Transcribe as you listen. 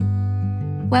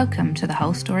Welcome to the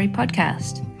Whole Story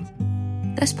podcast.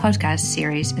 This podcast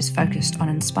series is focused on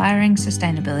inspiring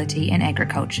sustainability in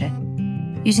agriculture,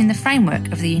 using the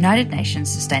framework of the United Nations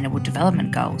Sustainable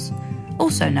Development Goals,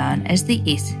 also known as the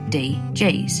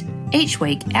SDGs. Each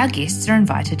week, our guests are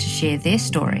invited to share their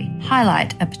story,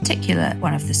 highlight a particular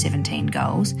one of the 17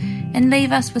 goals, and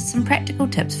leave us with some practical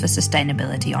tips for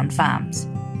sustainability on farms.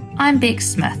 I'm Bex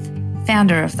Smith,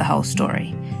 founder of The Whole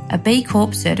Story, a B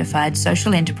Corp certified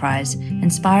social enterprise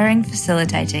inspiring,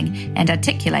 facilitating, and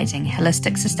articulating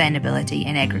holistic sustainability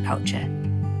in agriculture.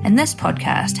 And this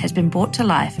podcast has been brought to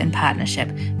life in partnership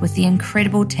with the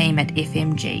incredible team at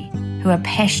FMG, who are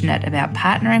passionate about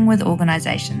partnering with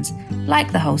organisations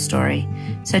like The Whole Story,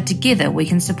 so together we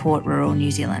can support rural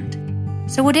New Zealand.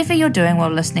 So whatever you're doing while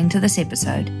listening to this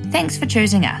episode, thanks for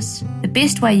choosing us. The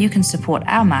best way you can support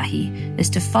our mahi is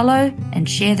to follow and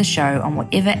share the show on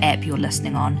whatever app you're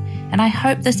listening on, and I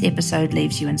hope this episode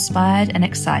leaves you inspired and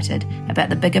excited about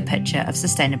the bigger picture of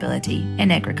sustainability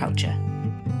in agriculture.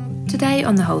 Today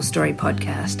on the Whole Story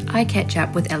podcast, I catch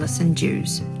up with Alison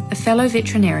Dewes, a fellow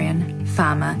veterinarian,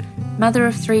 farmer, mother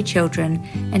of 3 children,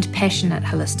 and passionate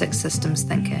holistic systems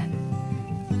thinker.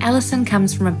 Alison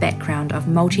comes from a background of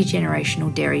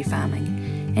multi-generational dairy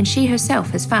farming, and she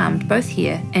herself has farmed both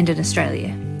here and in Australia.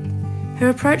 Her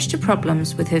approach to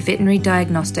problems with her veterinary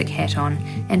diagnostic hat on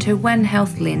and her One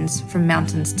Health lens from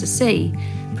mountains to sea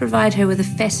provide her with a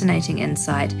fascinating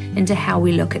insight into how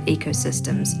we look at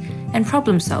ecosystems and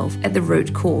problem solve at the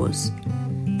root cause.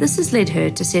 This has led her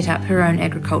to set up her own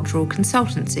agricultural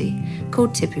consultancy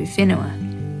called Tipu whenua.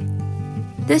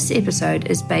 This episode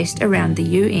is based around the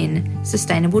UN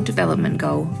Sustainable Development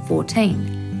Goal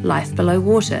 14, Life Below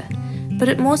Water, but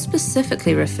it more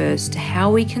specifically refers to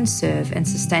how we conserve and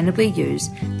sustainably use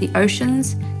the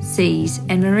oceans, seas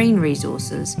and marine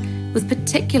resources, with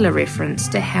particular reference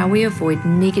to how we avoid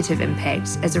negative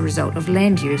impacts as a result of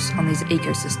land use on these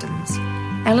ecosystems.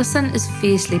 Alison is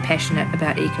fiercely passionate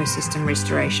about ecosystem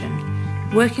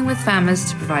restoration, working with farmers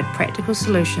to provide practical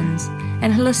solutions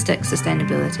and holistic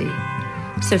sustainability.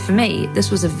 So for me, this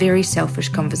was a very selfish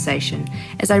conversation,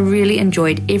 as I really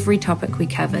enjoyed every topic we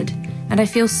covered, and I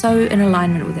feel so in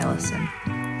alignment with Alison.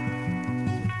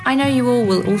 I know you all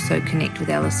will also connect with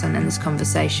Alison in this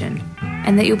conversation,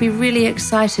 and that you'll be really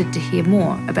excited to hear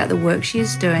more about the work she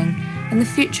is doing and the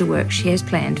future work she has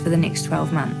planned for the next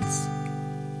 12 months.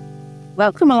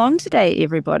 Welcome along today,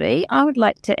 everybody. I would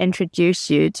like to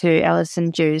introduce you to Alison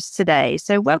Dewes today.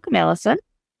 So welcome, Alison.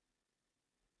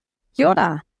 Kia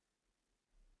ora.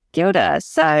 Kia ora.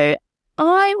 So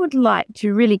I would like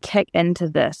to really kick into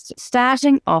this,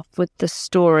 starting off with the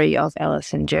story of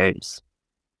Alison Dewes.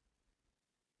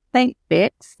 Thanks,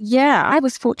 Bex. Yeah, I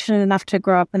was fortunate enough to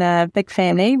grow up in a big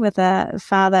family with a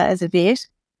father as a vet.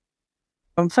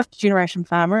 I'm a 5th generation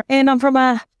farmer, and I'm from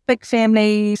a big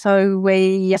family, so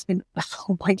we spent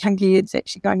all my younger years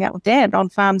actually going out with Dad on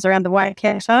farms around the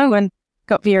Waikato and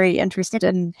got very interested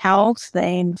in health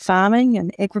and farming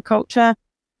and agriculture.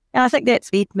 And I think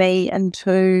that's led me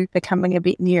into becoming a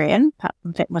veterinarian.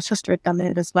 In fact, my sister had done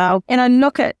that as well. And I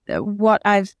look at what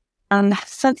I've done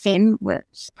since then,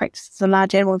 which practiced as a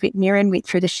large animal veterinarian, went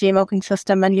through the share milking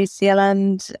system in New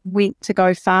Zealand, went to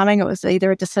go farming. It was either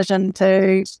a decision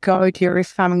to go dairy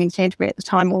farming in Canterbury at the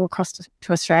time or across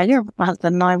to Australia. My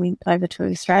husband and I went over to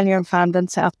Australia and farmed in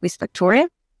southwest Victoria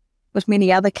with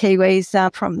many other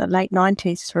Kiwis from the late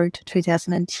 90s through to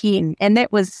 2010. And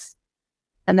that was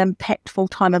an impactful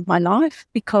time of my life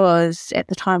because at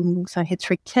the time we also had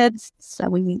 3 kids. So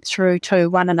we went through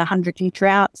 2 1 in 100-year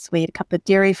droughts. We had a couple of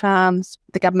dairy farms.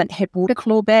 The government had water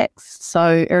clawbacks,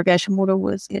 so irrigation water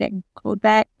was getting clawed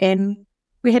back. And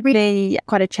we had really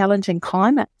quite a challenging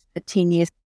climate for 10 years.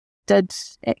 Did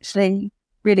actually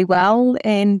really well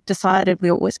and decided we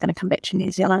were always going to come back to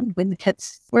New Zealand when the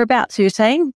kids were about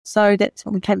 13. So that's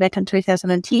when we came back in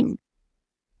 2010.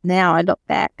 Now I look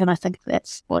back and I think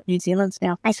that's what New Zealand's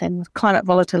now facing with climate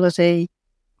volatility,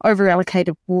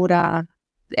 over-allocated water.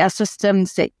 Our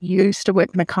systems that used to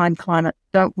work in a kind climate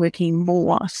don't work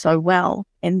anymore so well,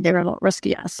 and they're a lot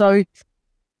riskier. So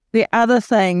the other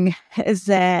thing is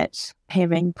that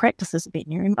having practiced as a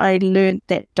veterinarian, I learned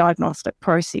that diagnostic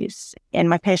process, and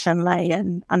my passion lay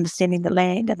in understanding the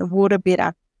land and the water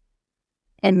better,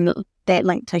 and that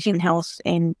linked to human health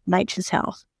and nature's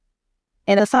health.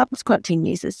 And the subsequent 10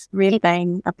 years has really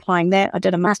been applying that. I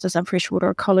did a master's in freshwater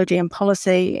ecology and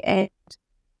policy, and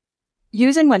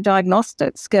using my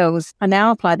diagnostic skills, I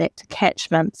now apply that to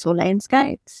catchments or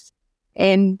landscapes.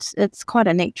 And it's quite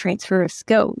a neat transfer of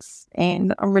skills.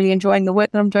 And I'm really enjoying the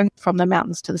work that I'm doing from the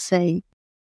mountains to the sea.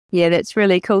 Yeah, that's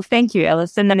really cool. Thank you,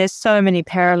 Alison. And there's so many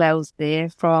parallels there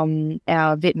from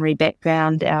our veterinary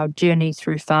background, our journey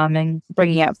through farming,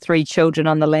 bringing up 3 children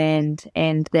on the land,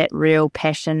 and that real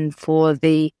passion for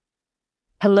the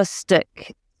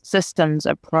holistic systems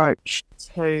approach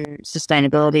to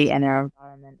sustainability and our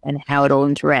environment and how it all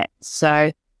interacts.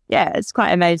 So, yeah, it's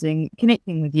quite amazing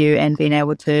connecting with you and being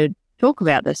able to talk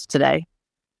about this today.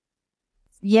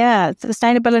 Yeah,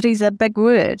 sustainability is a big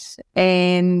word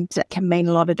and it can mean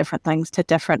a lot of different things to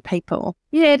different people.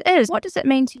 Yeah, it is. What does it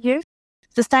mean to you?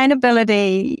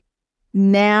 Sustainability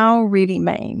now really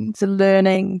means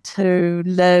learning to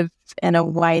live in a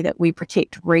way that we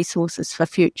protect resources for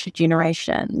future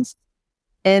generations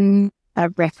in a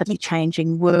rapidly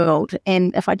changing world.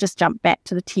 And if I just jump back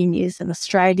to the 10 years in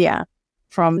Australia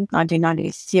from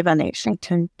 1997 actually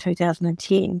to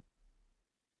 2010,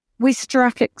 we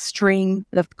struck extreme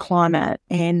of climate,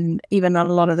 and even a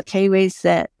lot of the Kiwis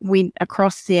that went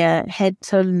across there had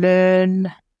to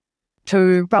learn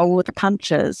to roll with the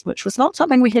punches, which was not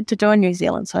something we had to do in New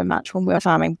Zealand so much when we were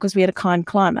farming because we had a kind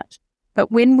climate.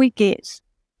 But when we get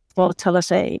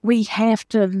volatility, we have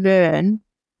to learn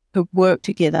to work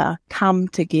together, come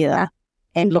together,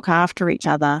 and look after each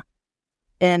other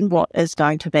in what is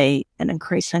going to be an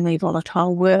increasingly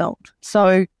volatile world.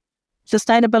 So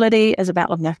sustainability is about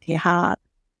looking after your heart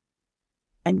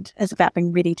and is about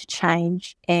being ready to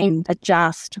change and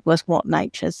adjust with what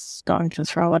nature's going to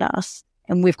throw at us.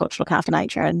 And we've got to look after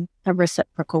nature in a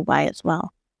reciprocal way as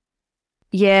well.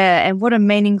 Yeah, and what a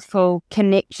meaningful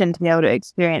connection to be able to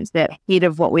experience that ahead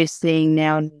of what we're seeing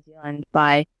now in New Zealand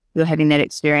by you're having that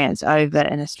experience over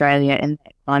in Australia and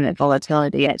that climate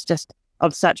volatility. It's just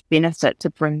of such benefit to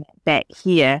bring that back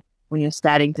here when you're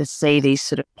starting to see these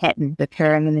sort of patterns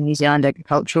occurring in the New Zealand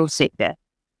agricultural sector.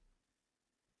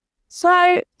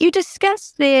 So you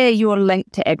discussed there your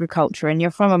link to agriculture and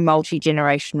you're from a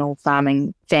multi-generational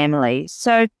farming family.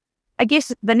 So I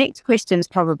guess the next question is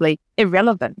probably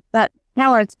irrelevant, but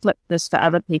how I'd flip this for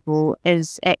other people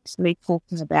is actually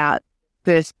talking about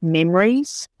first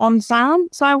memories on farm.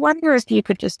 So I wonder if you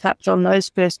could just touch on those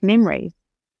first memories.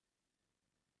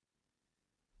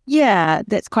 Yeah,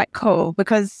 that's quite cool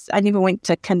because I never went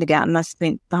to kindergarten. I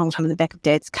spent the whole time in the back of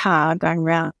Dad's car going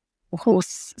around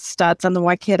horse studs on the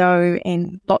Waikato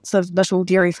and lots of little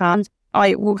dairy farms.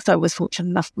 I also was fortunate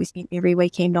enough we spent every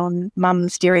weekend on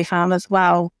Mum's dairy farm as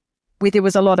well, where there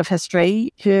was a lot of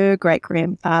history. Her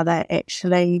great-grandfather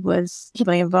actually was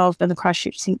heavily involved in the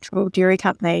Christchurch Central Dairy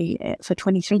Company for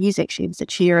 23 years, actually. He was the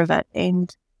chair of it.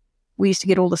 And we used to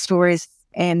get all the stories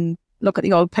and look at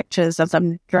the old pictures of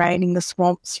them draining the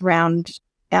swamps around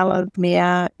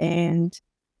Alamere and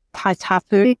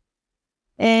Tipu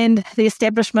and the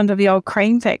establishment of the old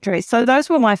cream factory. So those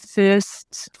were my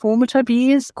first formative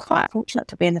years. Quite fortunate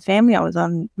to be in the family I was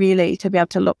on, really, to be able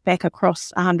to look back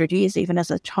across 100 years, even as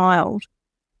a child.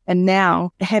 And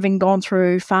now, having gone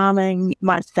through farming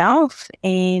myself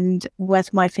and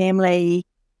with my family,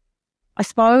 I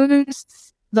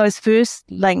suppose those first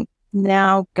links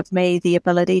now give me the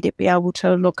ability to be able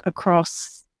to look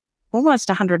across almost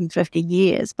 150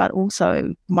 years, but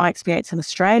also my experience in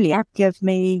Australia give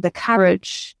me the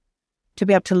courage to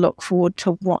be able to look forward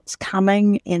to what's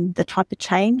coming and the type of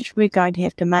change we're going to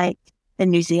have to make in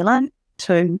New Zealand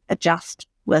to adjust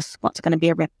with what's going to be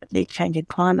a rapidly changing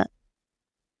climate.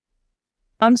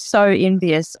 I'm so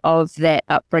envious of that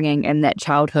upbringing and that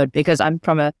childhood because I'm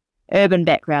from a urban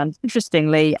background,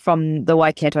 interestingly, from the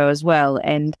Waikato as well.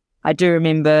 And I do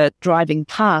remember driving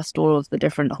past all of the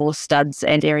different horse studs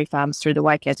and dairy farms through the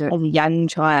Waikato as a young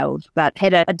child, but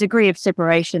had a degree of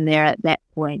separation there at that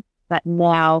point. But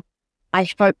now I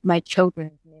hope my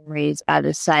children's memories are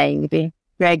the same, being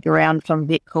dragged around from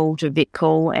vet call to vet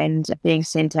call and being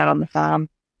sent out on the farm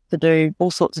to do all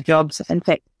sorts of jobs. In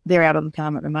fact, they're out on the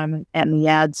farm at the moment, out in the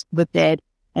yards with Dad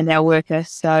and our worker.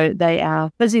 So they are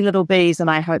busy little bees,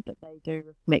 and I hope that they do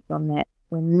reflect on that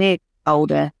when they're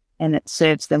older and it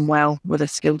serves them well with a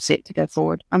skill set to go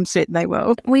forward. I'm certain they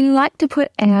will. We like to put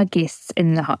our guests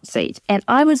in the hot seat, and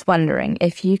I was wondering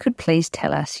if you could please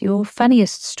tell us your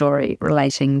funniest story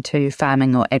relating to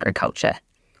farming or agriculture.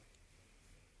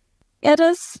 It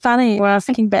is funny when I was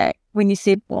thinking back when you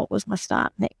said what was my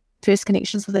start, first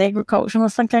connections with agriculture. I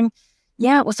was thinking,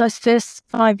 yeah, it was those first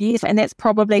 5 years, and that's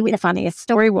probably where the funniest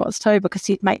story was too, because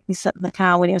he'd make me sit in the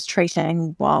car when he was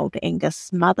treating wild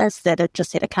Angus mothers that had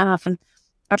just had a calf, and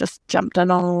I just jumped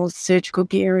in on all the surgical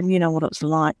gear, and you know what it was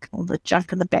like, all the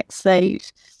junk in the back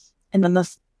seat. And then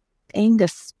this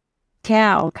Angus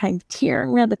cow came tearing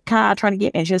around the car trying to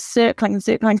get me, and she was circling and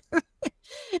circling.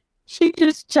 She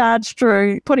just charged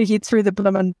through, put her head through the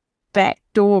blooming back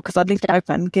door, because I'd left it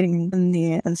open, getting in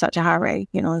there in such a hurry,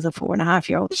 as a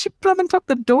 4.5-year-old. She blooming took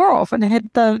the door off and had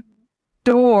the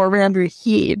door around her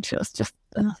head. It was just,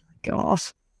 oh my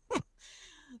gosh.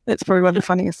 That's probably one of the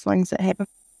funniest things that happened.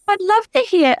 I'd love to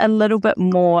hear a little bit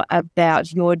more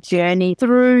about your journey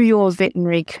through your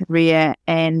veterinary career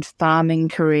and farming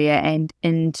career and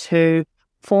into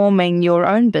forming your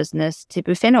own business,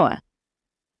 Tipu whenua.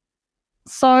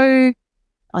 So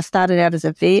I started out as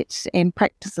a vet and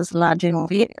practiced as a large animal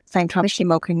vet. At the same time, actually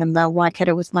milking in the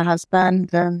Waikato with my husband,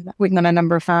 working on a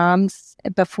number of farms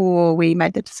before we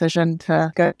made the decision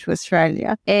to go to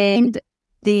Australia. And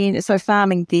then, so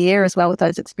farming there as well with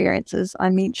those experiences I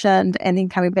mentioned, and then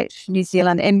coming back to New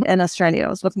Zealand and in Australia, I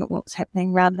was looking at what was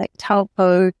happening around Lake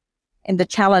Tipu and the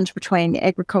challenge between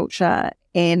agriculture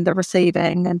and the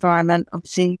receiving environment.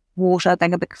 Obviously, water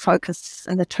being a big focus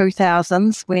in the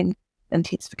 2000s when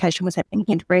intensification was happening in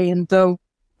Canterbury, and the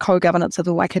co-governance of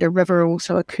the Waikato River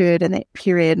also occurred in that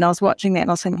period. And I was watching that and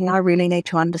I was thinking, I really need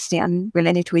to understand,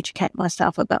 really need to educate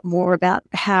myself a bit more about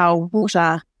how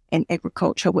water and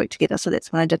agriculture work together. So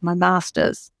that's when I did my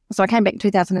master's. So I came back in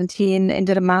 2010 and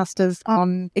did a master's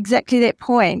on exactly that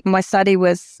point. My study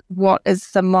was what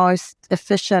is the most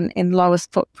efficient and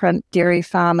lowest footprint dairy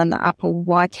farm in the upper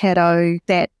Waikato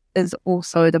that is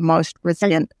also the most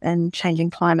resilient in changing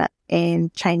climate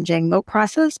and changing milk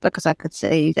prices, because I could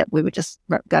see that we were just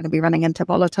going to be running into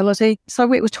volatility. So I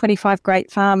worked with 25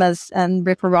 great farmers in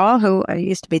Reparoa, who I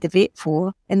used to be the vet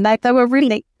for, and they were really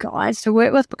neat guys to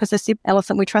work with, because they said,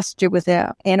 Alison, we trust you with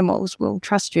our animals. We'll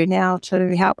trust you now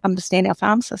to help understand our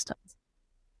farm systems.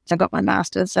 So I got my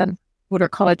master's in water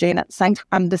ecology, and at the same time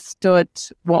understood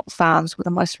what farms were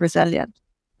the most resilient.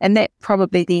 And that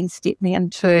probably then stepped me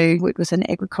into work with an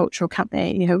agricultural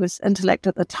company who was Intellect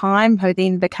at the time, who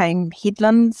then became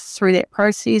Headlands through that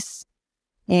process.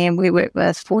 And we worked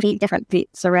with 40 different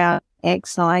vets around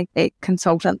ag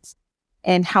consultants,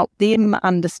 and helped them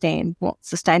understand what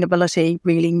sustainability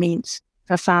really meant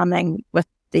for farming with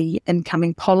the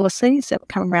incoming policies that were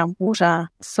coming around water.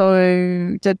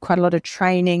 So did quite a lot of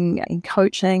training and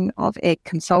coaching of ag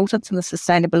consultants in the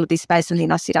sustainability space. And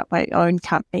then I set up my own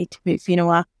company, Tipu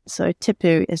whenua. So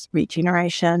Tipu is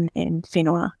regeneration and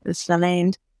whenua is the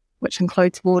land, which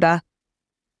includes water.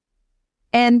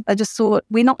 And I just thought,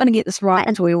 we're not going to get this right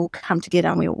until we all come together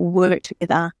and we all work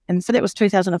together. And so that was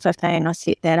 2015. I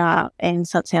set that up. And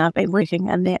since then I've been working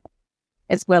in that,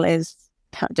 as well as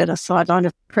did a sideline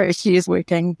of previous years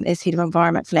working as head of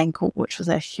environment for Landcorp, which was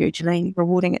a hugely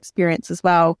rewarding experience as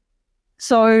well.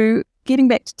 So getting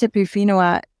back to Tipu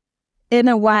whenua, in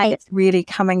a way it's really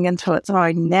coming into its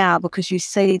own now, because you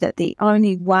see that the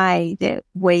only way that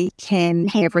we can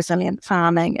have resilient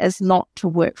farming is not to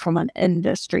work from an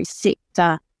industry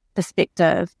sector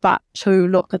perspective, but to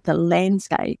look at the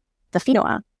landscape, the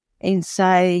whenua, and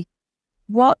say,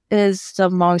 what is the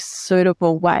most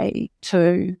suitable way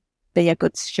to be a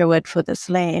good steward for this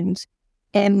land,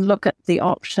 and look at the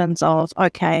options of,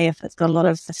 okay, if it's got a lot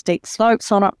of steep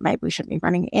slopes on it, maybe we shouldn't be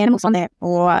running animals on that,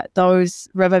 or those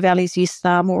river valleys, yes,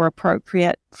 they're more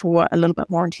appropriate for a little bit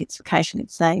more intensification,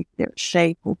 let's say there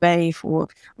sheep or beef, or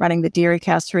running the dairy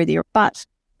cows through there. But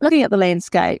looking at the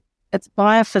landscape, its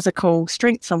biophysical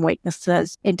strengths and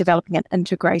weaknesses, and developing an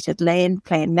integrated land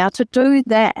plan. Now, to do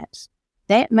that,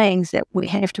 that means that we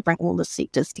have to bring all the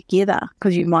sectors together,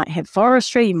 because you might have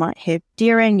forestry, you might have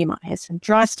dairying, you might have some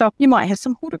dry stock, you might have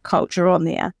some horticulture on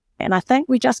there. And I think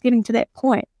we're just getting to that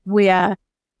point where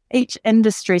each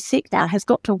industry sector has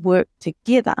got to work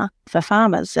together for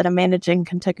farmers that are managing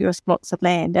contiguous blocks of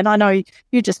land. And I know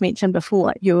you just mentioned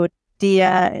before, your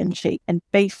deer and sheep and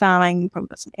beef farming, you've probably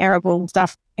got some arable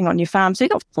stuff on your farm. So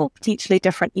you've got 4 potentially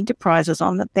different enterprises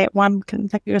on that one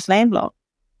contiguous land block.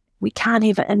 We can't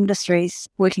have industries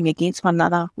working against one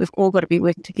another. We've all got to be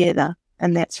working together.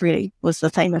 And that's really was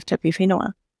the theme of Tipu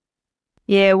whenua.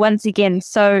 Yeah, once again,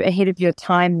 so ahead of your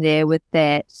time there with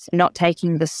that, not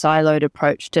taking the siloed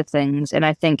approach to things. And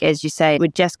I think, as you say, we're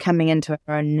just coming into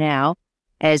our own now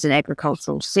as an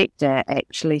agricultural sector,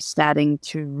 actually starting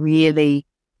to really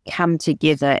come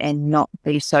together and not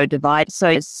be so divided. So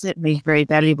it's certainly very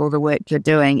valuable, the work you're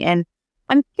doing. And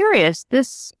I'm curious,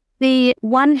 the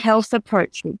One Health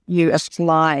approach you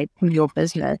applied in your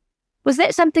business, was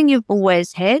that something you've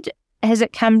always had? Has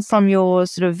it come from your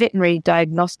sort of veterinary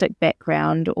diagnostic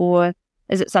background, or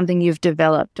is it something you've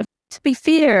developed? To be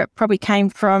fair, it probably came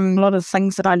from a lot of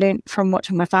things that I learned from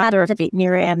watching my father as a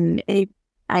veterinarian. At the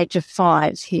age of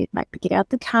 5, he'd make me get out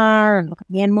the car and look at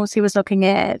the animals he was looking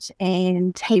at,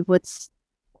 and he would,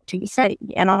 what do you say?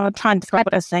 And I would try and describe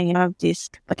what I was saying,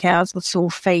 just the cows with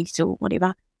sore feet or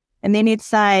whatever. And then he'd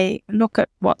say, look at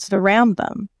what's around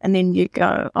them. And then you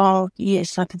go, oh,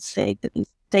 yes, I can see that there's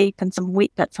deep and some wet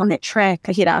bits on that track.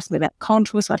 He'd ask me about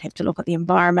contours, so I'd have to look at the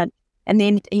environment. And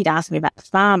then he'd ask me about the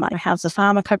farmer. How's the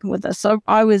farmer coping with this? So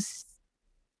I was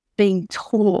being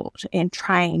taught and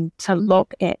trained to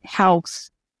look at health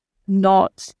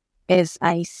not as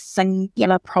a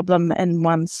singular problem in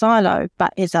one silo,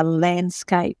 but as a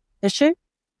landscape issue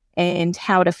and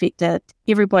how it affected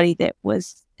everybody that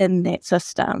was in that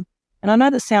system. And I know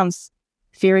this sounds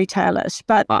fairy tale-ish,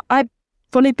 but I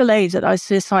fully believe that those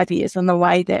first 5 years and the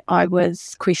way that I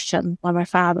was questioned by my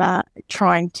father,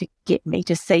 trying to get me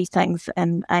to see things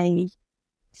in a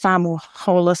far more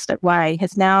holistic way,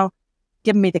 has now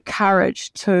given me the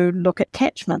courage to look at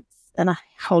catchments in a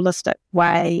holistic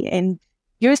way and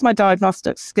use my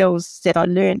diagnostic skills that I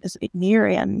learned as a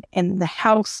veterinarian and the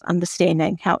health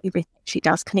understanding, how everything actually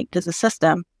does connect as a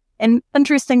system. And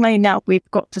interestingly, now we've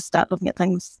got to start looking at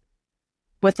things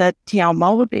with a Te Ao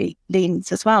Māori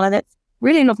lens as well. And it's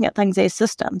really looking at things as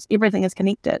systems. Everything is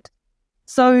connected.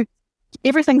 So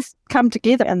everything's come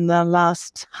together in the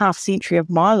last half century of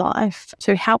my life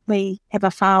to help me have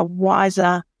a far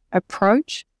wiser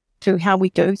approach to how we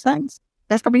do things.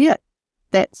 That's probably it.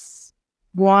 That's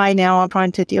why now I'm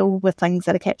trying to deal with things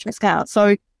at a catchment scale.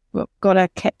 So we've got a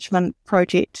catchment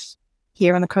project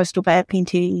here in the coastal Bay of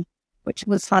Plenty, which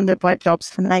was funded by Jobs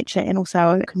for Nature and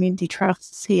also community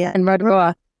trusts here in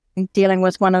Rotorua, dealing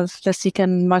with one of the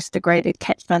second most degraded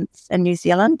catchments in New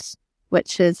Zealand,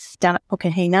 which is down at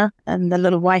Pukahina in the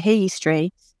Little Waihi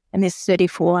Estuary. And there's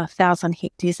 34,000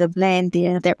 hectares of land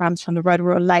there that runs from the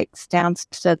Rotorua Lakes down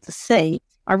to the sea.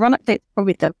 Ironically, it's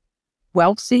probably the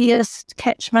wealthiest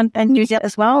catchment in New Zealand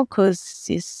as well, because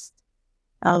there's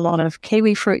a lot of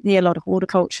kiwi fruit there, a lot of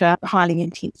horticulture, highly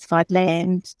intensified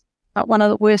land, but one of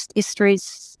the worst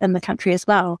estuaries in the country as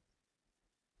well.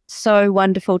 So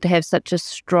wonderful to have such a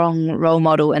strong role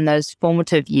model in those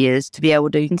formative years to be able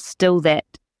to instill that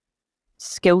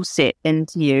skill set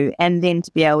into you and then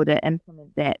to be able to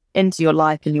implement that into your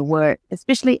life and your work,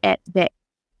 especially at that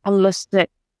holistic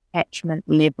catchment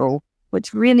level,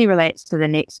 which really relates to the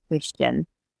next question.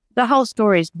 The whole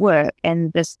story's work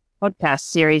and this podcast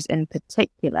series in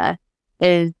particular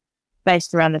is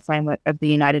based around the framework of the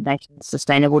United Nations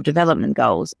Sustainable Development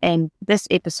Goals. And this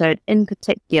episode in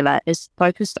particular is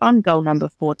focused on goal number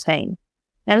 14.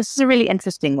 Now, this is a really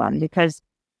interesting one because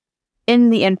in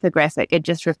the infographic, it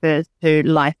just refers to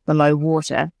life below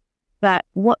water. But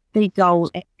what the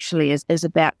goal actually is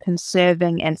about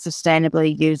conserving and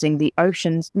sustainably using the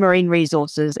oceans, marine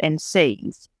resources, and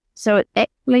seas. So it's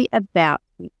actually about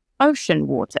the ocean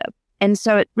water. And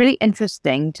so it's really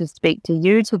interesting to speak to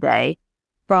you today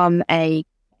from a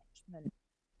catchment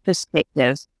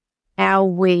perspective, how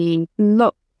we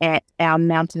look at our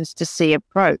mountains to sea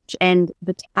approach and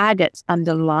the targets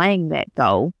underlying that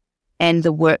goal and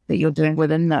the work that you're doing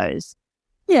within those.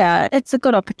 Yeah, it's a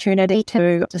good opportunity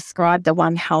to describe the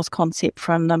One Health concept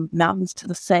from the mountains to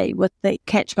the sea with the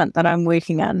catchment that I'm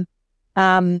working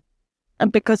in.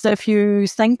 Because if you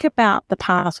think about the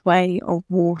pathway of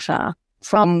water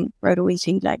from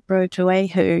Rotoiti Lake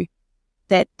Rotoehu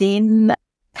that then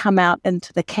come out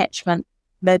into the catchment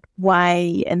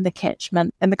midway in the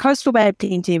catchment. In the coastal Bay of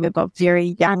Plenty, we've got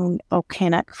very young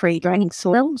volcanic free draining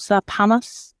soils,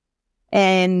 pumice,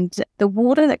 and the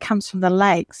water that comes from the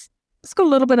lakes, it's got a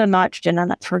little bit of nitrogen in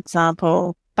it, for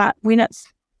example, but when it's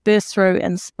burst through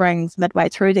in springs midway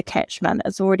through the catchment,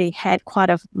 it's already had quite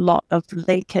a lot of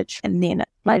leakage and then it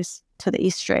flows to the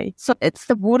estuary. So it's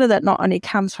the water that not only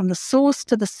comes from the source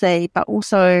to the sea, but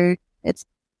also it's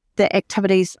the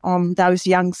activities on those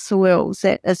young soils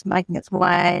that is making its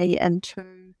way into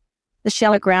the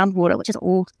shallow groundwater, which is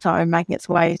also making its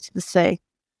way to the sea.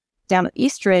 Down at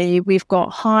estuary, we've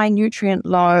got high nutrient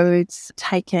loads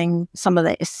taking some of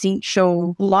the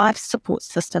essential life support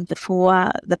systems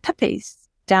for the pippies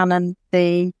down in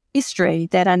the estuary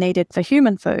that are needed for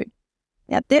human food.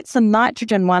 Now, that's a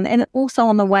nitrogen one, and also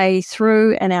on the way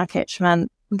through in our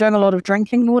catchment, we're doing a lot of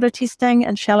drinking water testing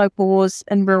and shallow bores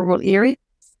in rural areas.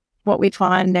 What we're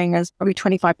finding is probably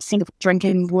 25% of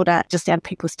drinking water just out of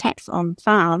people's taps on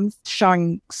farms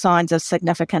showing signs of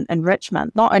significant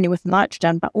enrichment, not only with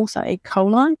nitrogen, but also E.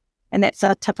 coli. And that's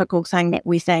a typical thing that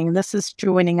we're seeing. This is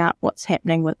joining up what's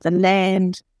happening with the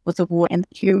land, with the water and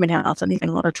the human health. And there's been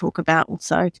a lot of talk about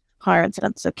also higher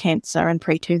incidence of cancer and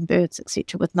preterm births,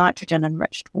 etc., with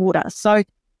nitrogen-enriched water. So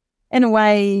in a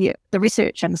way, the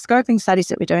research and the scoping studies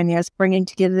that we're doing there is bringing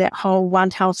together that whole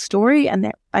One Health story, and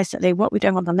that basically what we're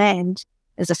doing on the land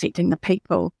is affecting the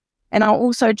people. And I'll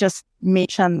also just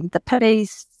mention the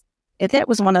pippies That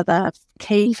was one of the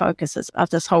key focuses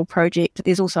of this whole project.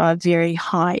 There's also a very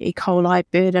high E. coli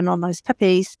burden on those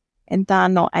puppies, and they're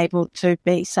not able to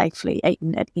be safely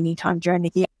eaten at any time during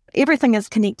the year. Everything is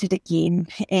connected again,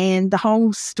 and the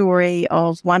whole story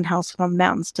of one health from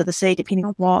mountains to the sea, depending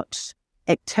on what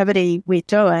activity we're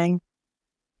doing,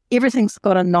 everything's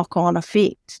got a knock-on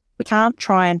effect. We can't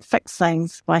try and fix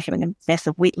things by having a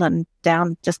massive wetland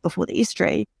down just before the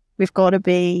estuary. We've got to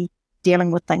be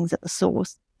dealing with things at the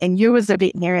source. And you as a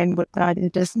veterinarian would know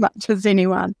it as much as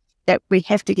anyone that we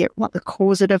have to get what the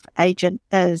causative agent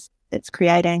is that's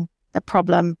creating the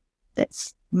problem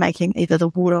that's making either the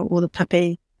water or the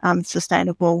puppy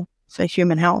unsustainable for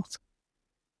human health.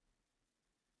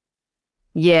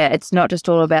 Yeah, it's not just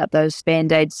all about those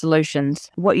Band-Aid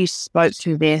solutions. What you spoke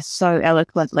to there so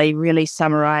eloquently really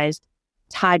summarised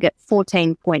Target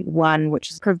 14.1,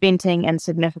 which is preventing and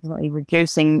significantly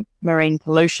reducing marine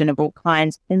pollution of all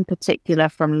kinds, in particular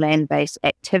from land-based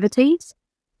activities,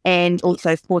 and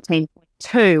also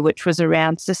 14.2, which was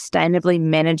around sustainably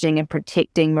managing and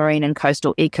protecting marine and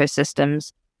coastal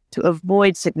ecosystems to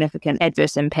avoid significant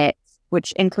adverse impacts,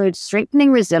 which includes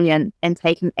strengthening resilience and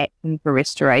taking action for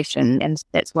restoration. And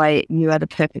that's why you are the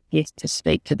perfect guest to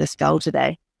speak to this goal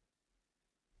today.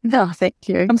 No, thank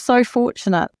you. I'm so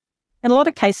fortunate. In a lot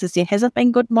of cases, there hasn't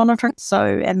been good monitoring. So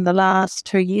in the last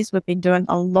 2 years, we've been doing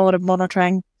a lot of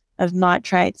monitoring of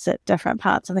nitrates at different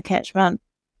parts of the catchment,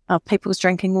 of people's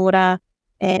drinking water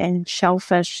and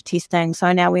shellfish testing.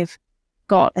 So now we've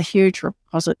got a huge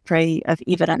repository of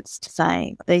evidence to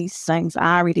say these things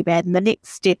are really bad. And the next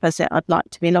step is that I'd like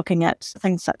to be looking at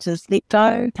things such as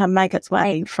lepto to make its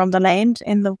way from the land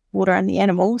and the water and the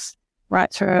animals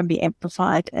right through and be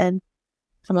amplified in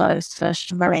some of those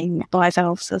fish, marine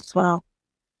bivalves as well.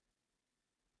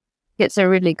 It's a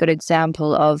really good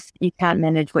example of you can't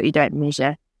manage what you don't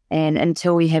measure. And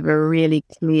until we have a really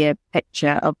clear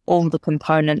picture of all the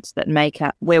components that make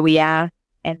up where we are,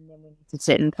 and then we need to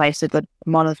set in place a good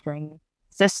monitoring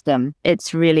system,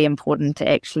 it's really important to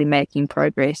actually making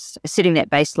progress, setting that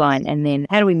baseline, and then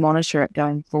how do we monitor it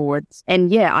going forwards.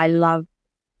 And yeah, I love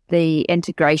the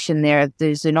integration there of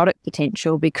the zoonotic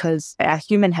potential, because our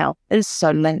human health is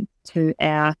so linked to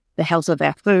the health of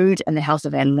our food and the health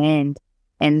of our land.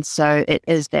 And so it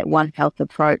is that one health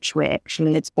approach where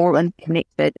actually it's all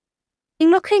interconnected. In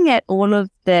looking at all of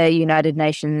the United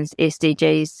Nations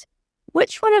SDGs,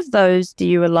 which one of those do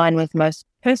you align with most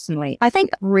personally? I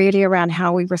think really around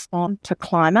how we respond to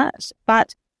climate,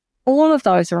 but all of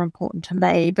those are important to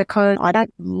me because I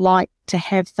don't like to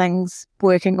have things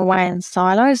working away in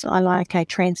silos. I like a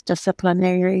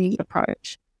transdisciplinary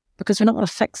approach because we're not going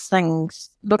to fix things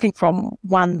looking from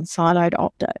one siloed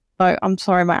optic. So I'm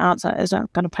sorry, my answer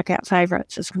isn't going to pick out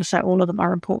favourites. It's going to say all of them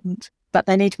are important, but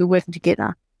they need to be working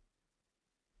together.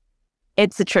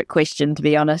 It's a trick question, to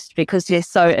be honest, because they're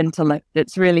so interlinked.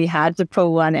 It's really hard to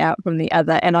pull one out from the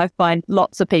other. And I find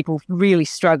lots of people really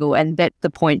struggle. And that's the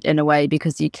point in a way,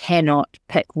 because you cannot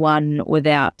pick one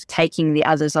without taking the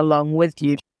others along with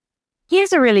you.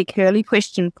 Here's a really curly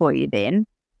question for you then.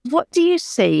 What do you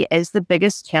see as the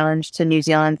biggest challenge to New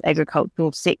Zealand's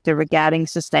agricultural sector regarding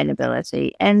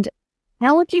sustainability? And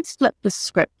how would you flip the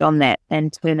script on that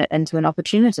and turn it into an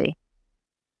opportunity?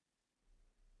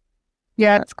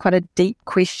 Yeah, it's quite a deep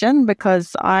question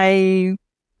because I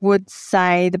would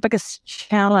say the biggest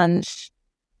challenge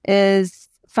is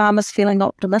farmers feeling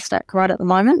optimistic right at the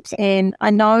moment. And I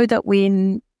know that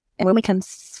when we can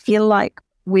feel like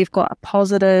we've got a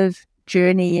positive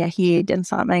journey ahead and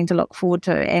something to look forward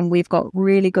to, and we've got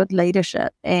really good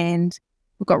leadership and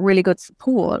we've got really good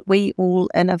support, we all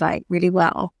innovate really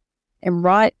well. And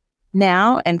right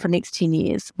now and for the next 10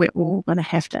 years, we're all going to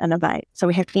have to innovate. So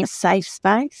we have to get a safe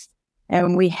space.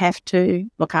 And we have to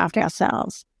look after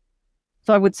ourselves.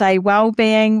 So I would say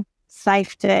well-being,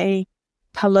 safety,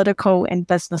 political and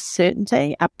business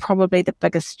certainty are probably the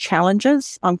biggest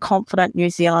challenges. I'm confident New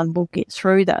Zealand will get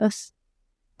through this.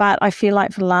 But I feel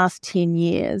like for the last 10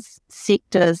 years,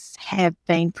 sectors have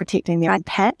been protecting their own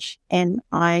patch. And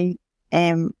I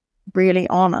am really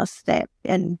honest that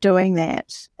in doing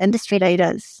that, industry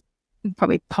leaders,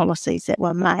 probably policies that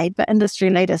were made, but industry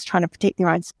leaders trying to protect their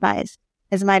own space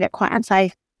has made it quite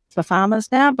unsafe for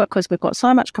farmers now because we've got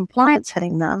so much compliance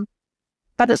hitting them,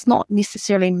 but it's not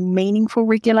necessarily meaningful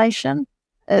regulation.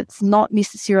 It's not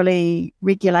necessarily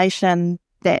regulation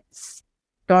that's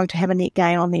going to have a net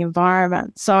gain on the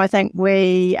environment. So I think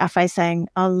we are facing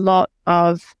a lot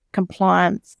of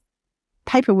compliance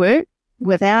paperwork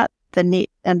without the net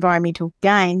environmental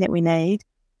gain that we need.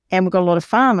 And we've got a lot of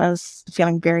farmers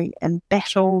feeling very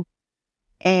embattled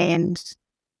and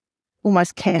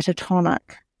almost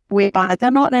catatonic whereby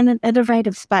they're not in an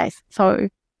innovative space. So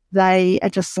they are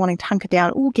just wanting to hunker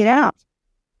down or get out.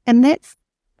 And that's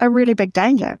a really big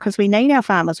danger because we need our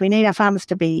farmers. We need our farmers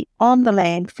to be on the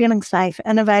land, feeling safe,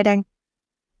 innovating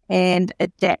and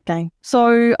adapting.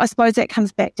 So I suppose that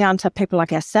comes back down to people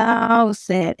like ourselves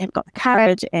that have got the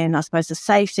courage and I suppose the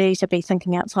safety to be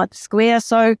thinking outside the square.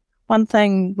 So one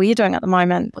thing we're doing at the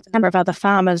moment with a number of other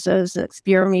farmers is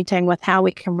experimenting with how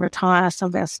we can retire some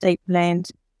of our steep land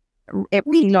at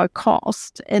really low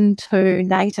cost into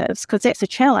natives, because that's a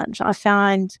challenge. I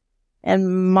find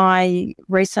in my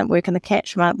recent work in the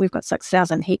catchment, we've got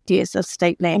 6,000 hectares of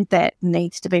steep land that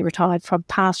needs to be retired from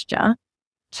pasture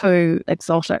to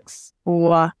exotics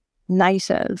or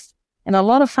natives. And a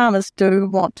lot of farmers do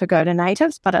want to go to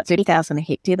natives, but at 30,000 a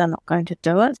hectare, they're not going to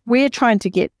do it. We're trying to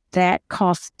get that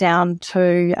cost down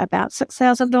to about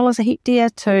 $6,000 a hectare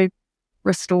to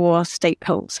restore steep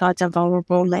hillsides and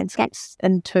vulnerable landscapes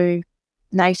into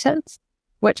natives,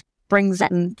 which brings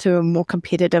it into a more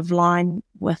competitive line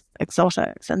with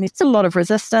exotics. And there's a lot of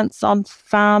resistance on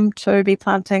farm to be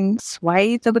planting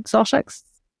swathes of exotics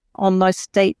on those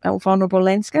steep or vulnerable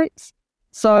landscapes.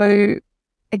 So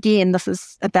again, this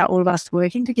is about all of us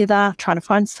working together, trying to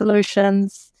find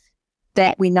solutions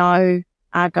that we know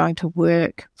are going to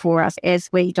work for us as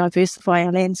we diversify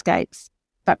our landscapes,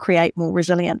 but create more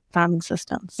resilient farming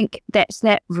systems. I think that's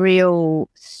that real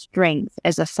strength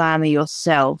as a farmer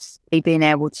yourself, being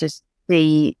able to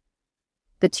see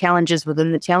the challenges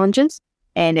within the challenges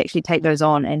and actually take those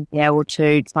on and be able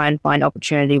to try and find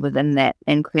opportunity within that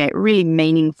and create really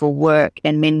meaningful work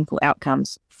and meaningful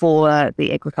outcomes for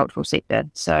the agricultural sector.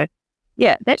 So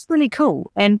yeah, that's really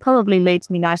cool, and probably leads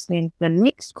me nicely into the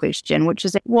next question, which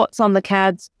is what's on the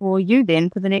cards for you then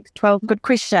for the next 12 months? Good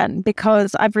question,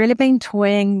 because I've really been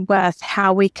toying with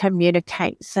how we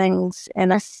communicate things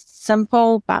in a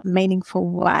simple but meaningful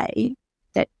way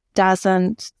that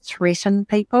doesn't threaten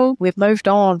people. We've moved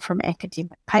on from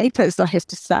academic papers, I have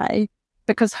to say,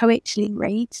 because who actually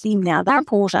reads them now? They're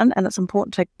important, and it's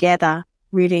important to gather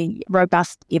really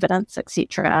robust evidence,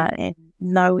 etc., and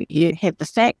know you have the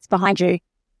facts behind you.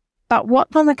 But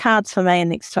what's on the cards for me in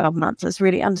the next 12 months is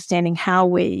really understanding how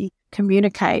we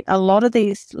communicate a lot of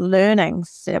these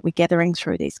learnings that we're gathering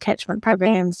through these catchment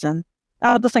programs and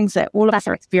other things that all of us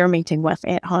are experimenting with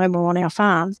at home or on our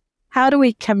farms. How do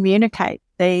we communicate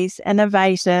these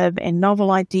innovative and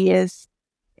novel ideas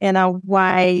in a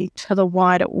way to the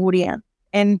wider audience?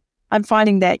 And I'm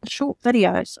finding that short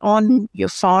videos on your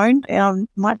phone,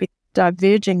 might be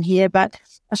diverging here, but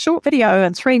a short video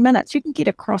in 3 minutes, you can get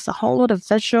across a whole lot of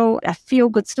visual, a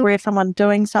feel-good story of someone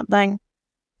doing something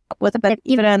with a bit of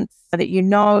evidence that you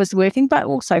know is working, but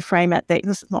also frame it that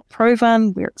this is not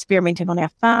proven, we're experimenting on our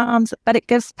farms, but it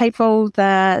gives people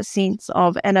the sense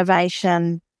of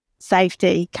innovation,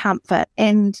 safety, comfort,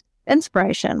 and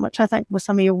inspiration, which I think were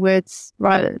some of your words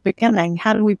right at the beginning.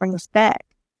 How do we bring this back?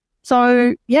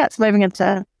 So yeah, it's moving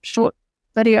into short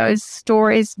videos,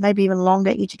 stories, maybe even longer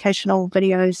educational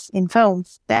videos and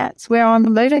films. That's where I'm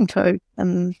moving to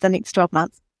in the next 12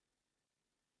 months.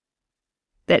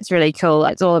 That's really cool.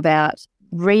 It's all about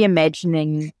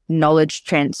reimagining knowledge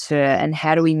transfer and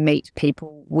how do we meet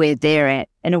people where they're at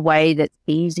in a way that's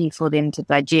easy for them to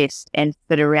digest and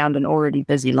fit around an already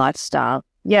busy lifestyle.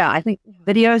 Yeah, I think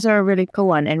videos are a really cool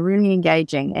one and really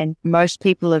engaging, and most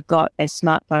people have got a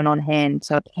smartphone on hand,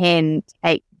 so it can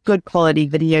take good quality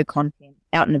video content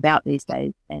out and about these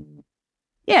days and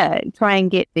yeah, try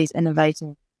and get these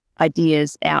innovative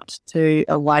ideas out to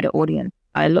a wider audience.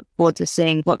 I look forward to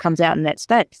seeing what comes out in that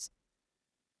space.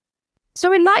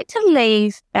 So we'd like to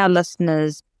leave our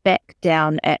listeners back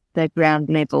down at the ground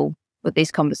level with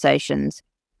these conversations.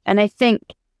 And I think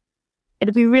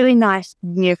it'd be really nice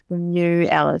to hear from you,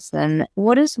 Alison.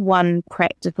 What is one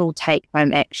practical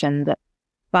take-home action that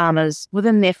farmers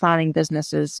within their farming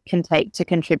businesses can take to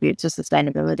contribute to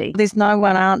sustainability? There's no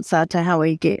one answer to how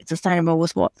we get sustainable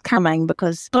with what's coming,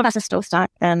 because a lot of us are still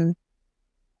stuck in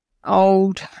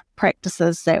old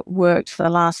practices that worked for the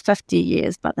last 50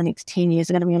 years, but the next 10 years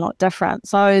are going to be a lot different.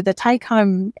 So the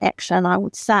take-home action, I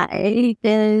would say,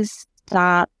 is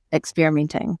start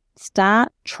experimenting.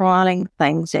 Start trialling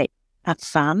things that are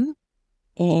fun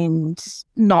and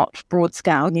not broad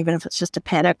scale, even if it's just a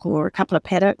paddock or a couple of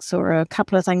paddocks or a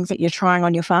couple of things that you're trying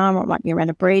on your farm, or it might be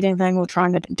around a breeding thing or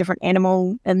trying a different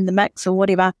animal in the mix or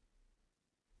whatever.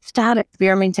 Start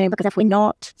experimenting, because if we're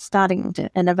not starting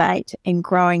to innovate and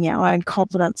growing our own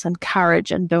confidence and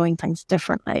courage and doing things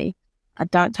differently, I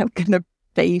don't think we're going to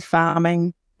be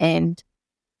farming. And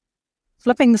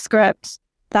flipping the script,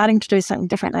 starting to do something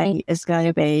differently is going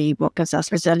to be what gives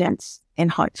us resilience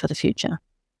and hope for the future.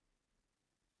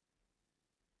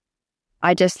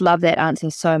 I just love that answer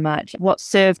so much. What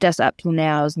served us up till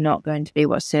now is not going to be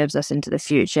what serves us into the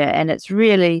future. And it's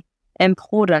really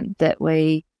important that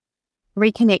we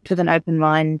reconnect with an open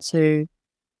mind to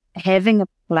having a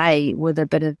play with a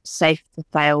bit of safe to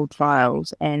fail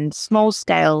trials and small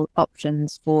scale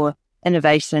options for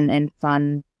innovation and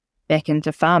fun back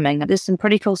into farming. There's some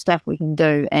pretty cool stuff we can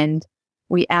do, and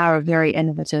we are a very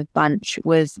innovative bunch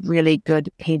with really good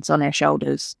heads on our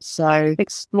shoulders. So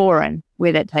exploring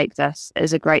where that takes us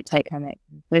is a great take-home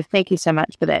action. So thank you so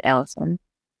much for that, Alison.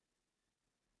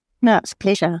 No, it's a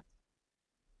pleasure.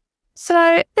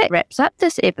 So that wraps up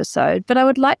this episode, but I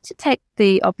would like to take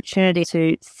the opportunity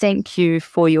to thank you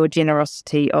for your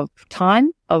generosity of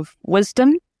time, of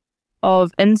wisdom,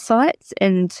 of insights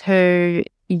into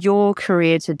your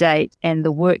career to date and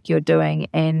the work you're doing.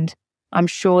 And I'm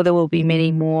sure there will be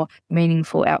many more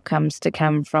meaningful outcomes to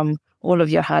come from all of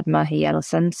your hard mahi,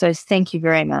 Alison. So thank you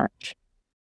very much.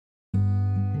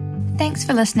 Thanks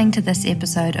for listening to this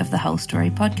episode of the Whole Story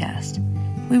podcast.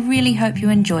 We really hope you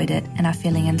enjoyed it and are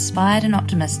feeling inspired and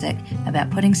optimistic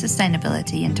about putting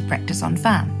sustainability into practice on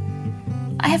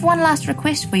farm. I have one last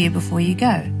request for you before you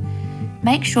go.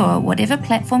 Make sure, whatever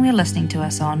platform you're listening to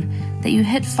us on, that you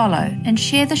hit follow and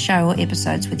share the show or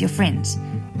episodes with your friends,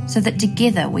 so that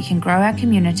together we can grow our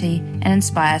community and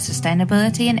inspire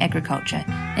sustainability in agriculture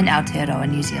in Aotearoa,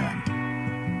 New Zealand.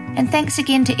 And thanks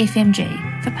again to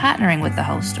FMG for partnering with The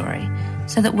Whole Story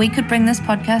so that we could bring this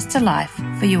podcast to life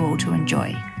for you all to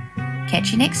enjoy.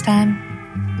 Catch you next time.